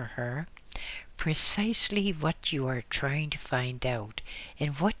him or her, precisely what you are trying to find out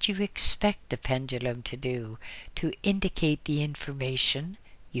and what you expect the pendulum to do to indicate the information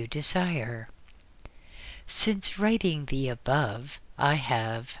you desire. Since writing the above, I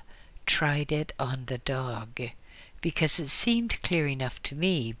have tried it on the dog, because it seemed clear enough to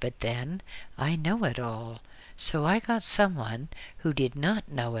me, but then I know it all, so I got someone who did not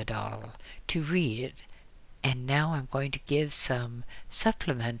know it all to read it, and now I'm going to give some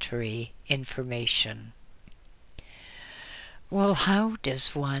supplementary information. Well, how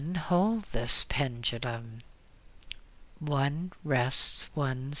does one hold this pendulum? One rests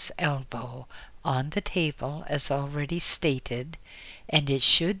one's elbow on the table, as already stated, and it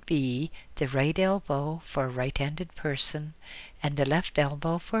should be the right elbow for a right-handed person and the left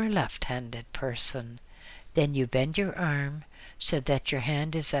elbow for a left-handed person. Then you bend your arm so that your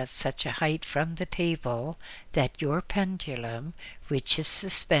hand is at such a height from the table that your pendulum, which is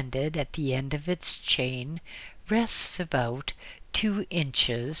suspended at the end of its chain, rests about 2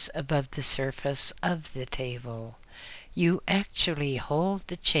 inches above the surface of the table. You actually hold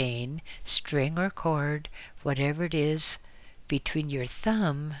the chain, string or cord, whatever it is, between your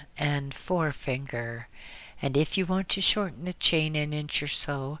thumb and forefinger. And if you want to shorten the chain an inch or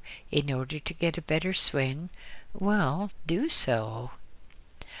so in order to get a better swing, well, do so.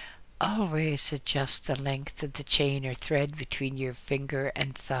 Always adjust the length of the chain or thread between your finger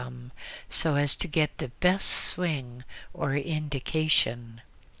and thumb so as to get the best swing or indication.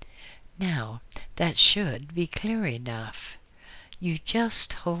 Now, that should be clear enough. You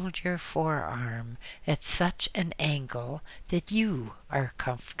just hold your forearm at such an angle that you are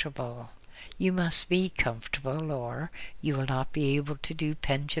comfortable. You must be comfortable, or you will not be able to do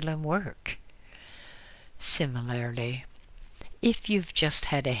pendulum work. Similarly, if you've just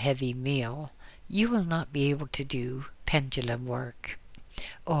had a heavy meal, you will not be able to do pendulum work.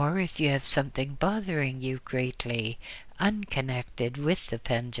 Or if you have something bothering you greatly, unconnected with the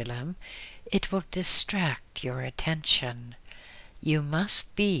pendulum, it will distract your attention. You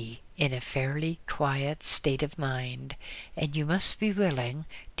must be in a fairly quiet state of mind, and you must be willing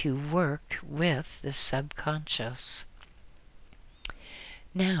to work with the subconscious.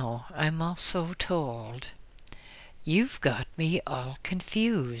 Now, I'm also told, you've got me all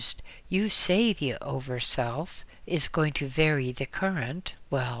confused. You say the overself is going to vary the current.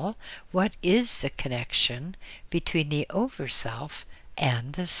 Well, what is the connection between the overself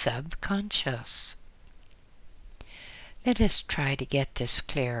and the subconscious? Let us try to get this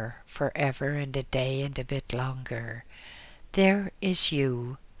clear forever and a day and a bit longer. There is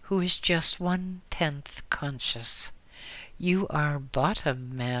you, who is just 1/10 conscious. You are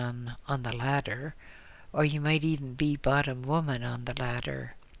bottom man on the ladder, or you might even be bottom woman on the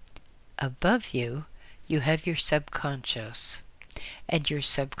ladder. Above you, you have your subconscious, and your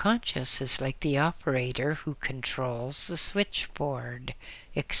subconscious is like the operator who controls the switchboard,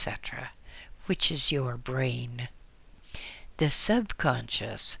 etc. which is your brain. The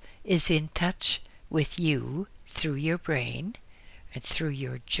subconscious is in touch with you through your brain, and through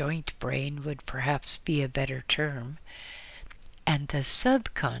your joint brain would perhaps be a better term, and the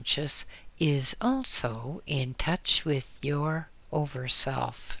subconscious is also in touch with your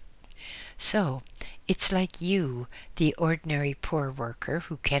overself. So, it's like you, the ordinary poor worker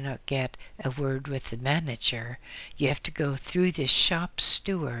who cannot get a word with the manager. You have to go through the shop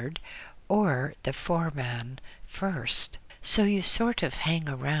steward or the foreman first. So you sort of hang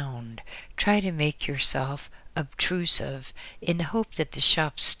around, try to make yourself obtrusive in the hope that the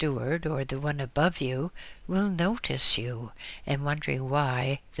shop steward or the one above you will notice you, and wondering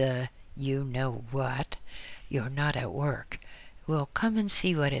why the you-know-what, you're not at work, will come and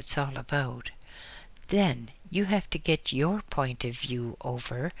see what it's all about. Then you have to get your point of view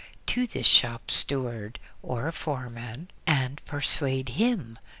over to the shop steward or foreman and persuade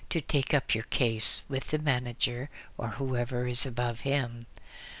him to take up your case with the manager or whoever is above him.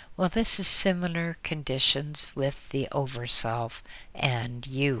 Well, this is similar conditions with the overself and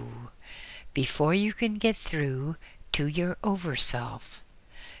you. Before you can get through to your overself,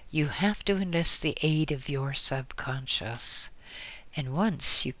 you have to enlist the aid of your subconscious. And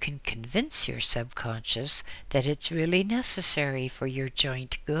once you can convince your subconscious that it's really necessary for your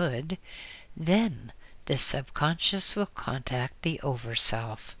joint good, then the subconscious will contact the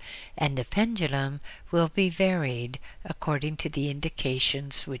overself, and the pendulum will be varied according to the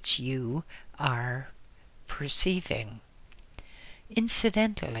indications which you are perceiving.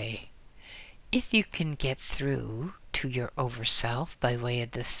 Incidentally, if you can get through to your overself by way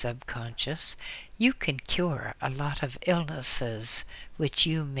of the subconscious, you can cure a lot of illnesses which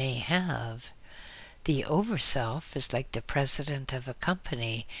you may have. The overself is like the president of a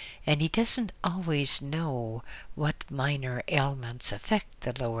company, and he doesn't always know what minor ailments affect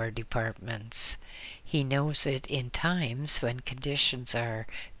the lower departments. He knows it in times when conditions are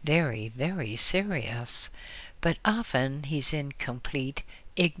very, very serious, but often he's in complete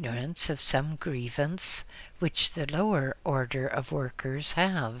ignorance of some grievance which the lower order of workers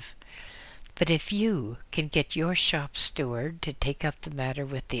have. But if you can get your shop steward to take up the matter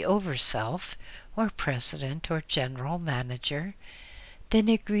with the overself, or president, or general manager, then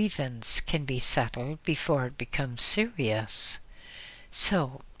a grievance can be settled before it becomes serious.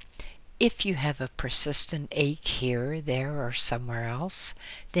 So, if you have a persistent ache here, there, or somewhere else,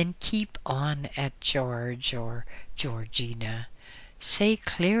 then keep on at George or Georgina. Say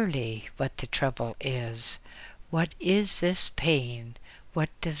clearly what the trouble is. What is this pain? What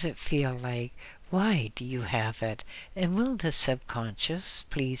does it feel like? Why do you have it? And will the subconscious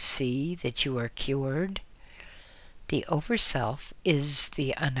please see that you are cured? The overself is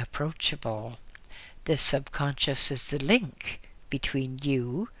the unapproachable. The subconscious is the link between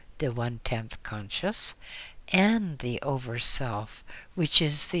you, the 1/10 conscious, and the overself, which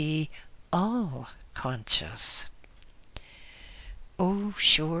is the all-conscious. Oh,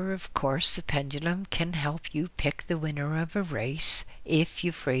 sure, of course, the pendulum can help you pick the winner of a race if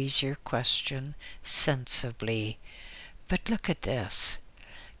you phrase your question sensibly. But look at this.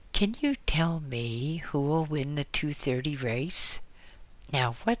 Can you tell me who will win the 2:30 race?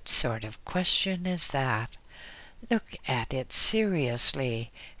 Now, what sort of question is that? Look at it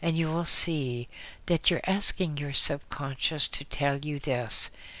seriously, and you will see that you're asking your subconscious to tell you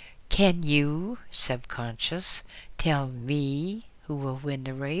this. Can you, subconscious, tell me who will win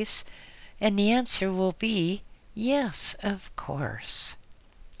the race? And the answer will be yes, of course.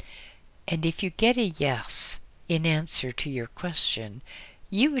 And if you get a yes in answer to your question,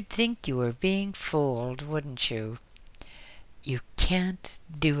 you would think you were being fooled, wouldn't you? You can't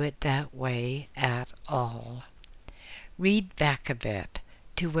do it that way at all. Read back a bit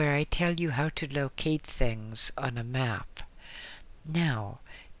to where I tell you how to locate things on a map. Now,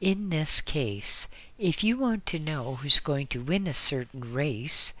 in this case, if you want to know who's going to win a certain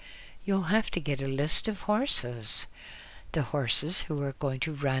race, you'll have to get a list of horses, the horses who are going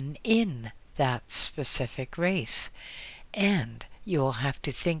to run in that specific race. And you'll have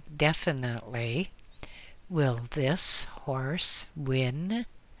to think definitely, will this horse win?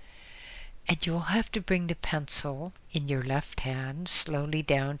 And you'll have to bring the pencil in your left hand slowly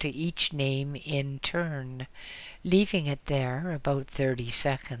down to each name in turn, leaving it there about 30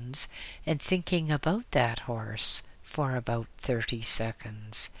 seconds and thinking about that horse for about 30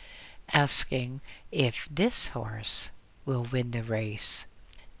 seconds, asking if this horse will win the race.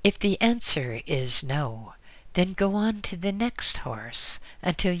 If the answer is no, then go on to the next horse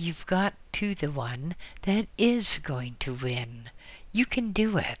until you've got to the one that is going to win. You can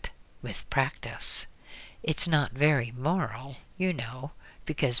do it with practice. It's not very moral, you know,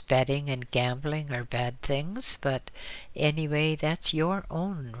 because betting and gambling are bad things, but anyway, that's your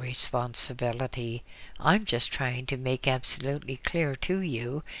own responsibility. I'm just trying to make absolutely clear to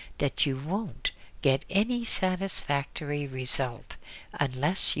you that you won't get any satisfactory result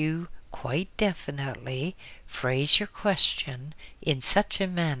unless you quite definitely phrase your question in such a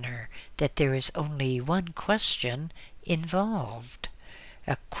manner that there is only one question involved,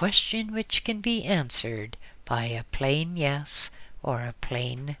 a question which can be answered by a plain yes or a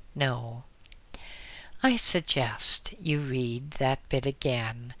plain no. I suggest you read that bit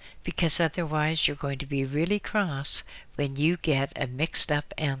again, because otherwise you're going to be really cross when you get a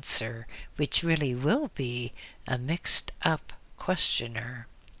mixed-up answer, which really will be a mixed-up questioner.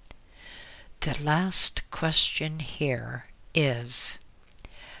 The last question here is,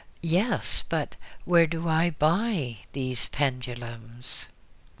 yes, but where do I buy these pendulums?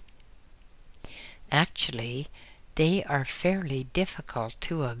 Actually, they are fairly difficult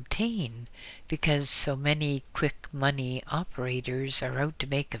to obtain because so many quick money operators are out to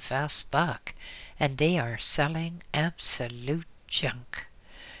make a fast buck, and they are selling absolute junk.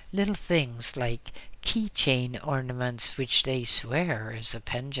 Little things like keychain ornaments which they swear is a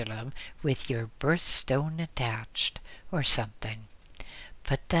pendulum with your birthstone attached or something.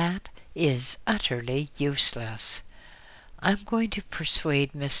 But that is utterly useless. I'm going to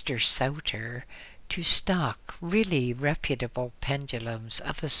persuade Mr. Sauter to stock really reputable pendulums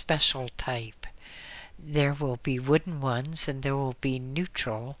of a special type. There will be wooden ones and there will be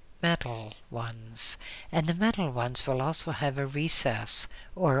neutral metal ones, and the metal ones will also have a recess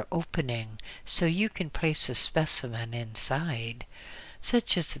or opening so you can place a specimen inside,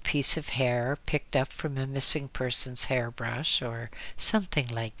 such as a piece of hair picked up from a missing person's hairbrush or something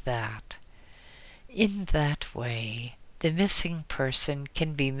like that. In that way, the missing person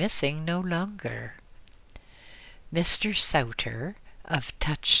can be missing no longer. Mr. Sauter of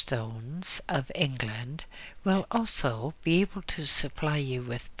Touchstones of England will also be able to supply you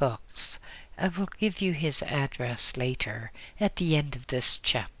with books. I will give you his address later at the end of this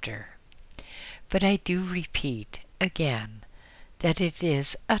chapter. But I do repeat again that it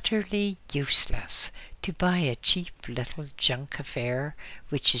is utterly useless to buy a cheap little junk affair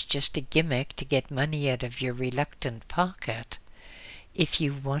which is just a gimmick to get money out of your reluctant pocket. If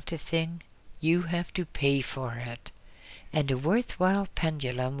you want a thing, you have to pay for it. And a worthwhile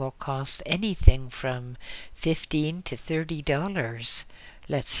pendulum will cost anything from $15 to $30,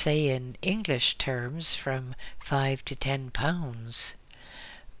 let's say in English terms from 5 to 10 pounds.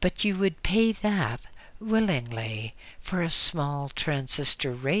 But you would pay that willingly for a small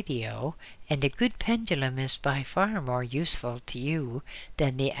transistor radio, and a good pendulum is by far more useful to you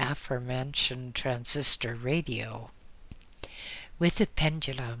than the aforementioned transistor radio. With a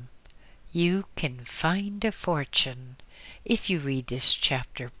pendulum, you can find a fortune if you read this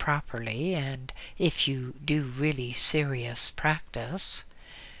chapter properly, and if you do really serious practice.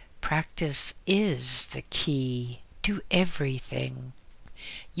 Practice is the key to everything.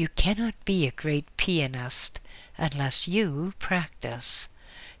 You cannot be a great pianist unless you practice.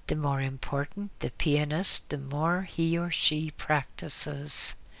 The more important the pianist, the more he or she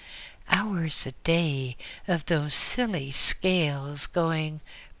practices. Hours a day of those silly scales going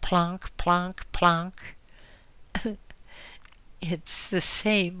plonk, plonk, plonk. It's the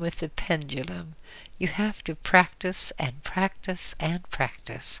same with the pendulum. You have to practice and practice and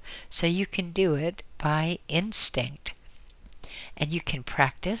practice so you can do it by instinct. And you can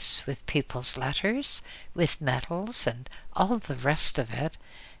practice with people's letters, with metals, and all the rest of it,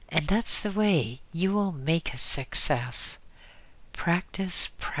 and that's the way you will make a success. Practice,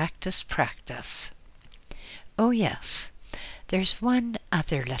 practice, practice. Oh yes, there's one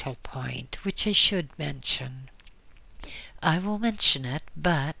other little point which I should mention. I will mention it,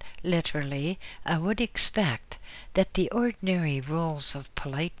 but literally I would expect that the ordinary rules of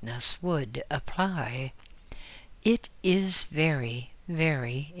politeness would apply. It is very,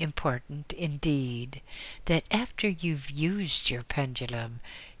 very important indeed that after you've used your pendulum,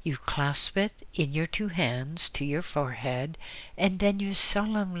 you clasp it in your two hands to your forehead, and then you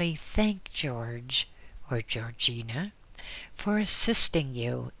solemnly thank George or Georgina for assisting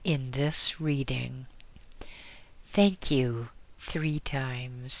you in this reading. Thank you 3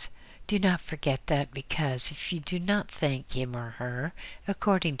 times. Do not forget that, because if you do not thank him or her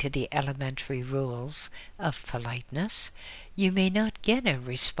according to the elementary rules of politeness, you may not get a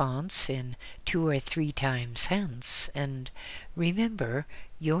response in 2 or 3 times hence. And remember,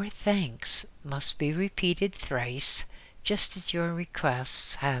 your thanks must be repeated thrice, just as your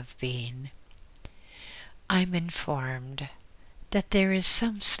requests have been. I'm informed that there is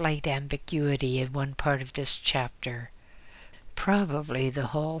some slight ambiguity in one part of this chapter. Probably the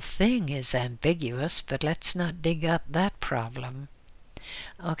whole thing is ambiguous, but let's not dig up that problem.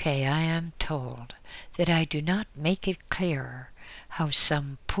 Okay, I am told that I do not make it clearer how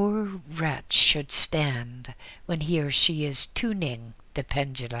some poor wretch should stand when he or she is tuning the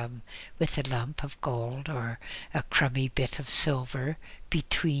pendulum with a lump of gold or a crummy bit of silver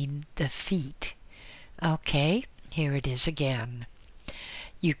between the feet. Okay, here it is again.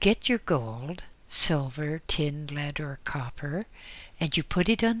 You get your gold, silver, tin, lead, or copper, and you put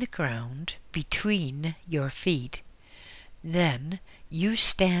it on the ground between your feet. Then you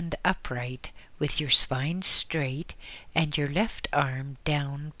stand upright with your spine straight and your left arm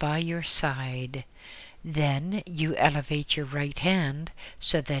down by your side. Then you elevate your right hand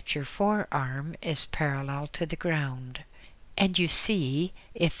so that your forearm is parallel to the ground. And you see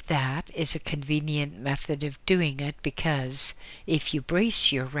if that is a convenient method of doing it, because if you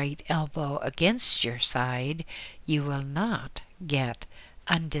brace your right elbow against your side, you will not get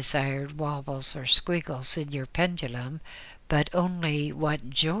undesired wobbles or squiggles in your pendulum, but only what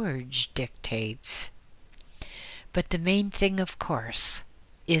George dictates. But the main thing, of course,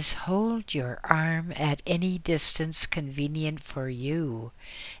 is hold your arm at any distance convenient for you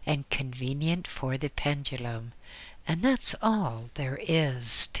and convenient for the pendulum, and that's all there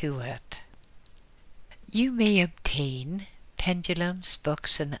is to it. You may obtain pendulums,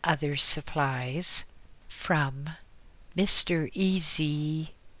 books, and other supplies from Mr.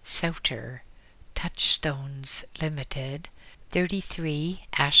 E.Z. Souter, Touchstones Limited, 33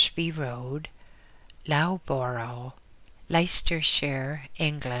 Ashby Road, Loughborough, Leicestershire,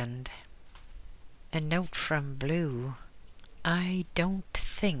 England. A note from Blue. I don't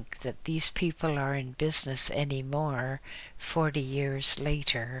think that these people are in business anymore 40 years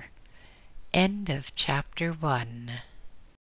later. End of Chapter 1.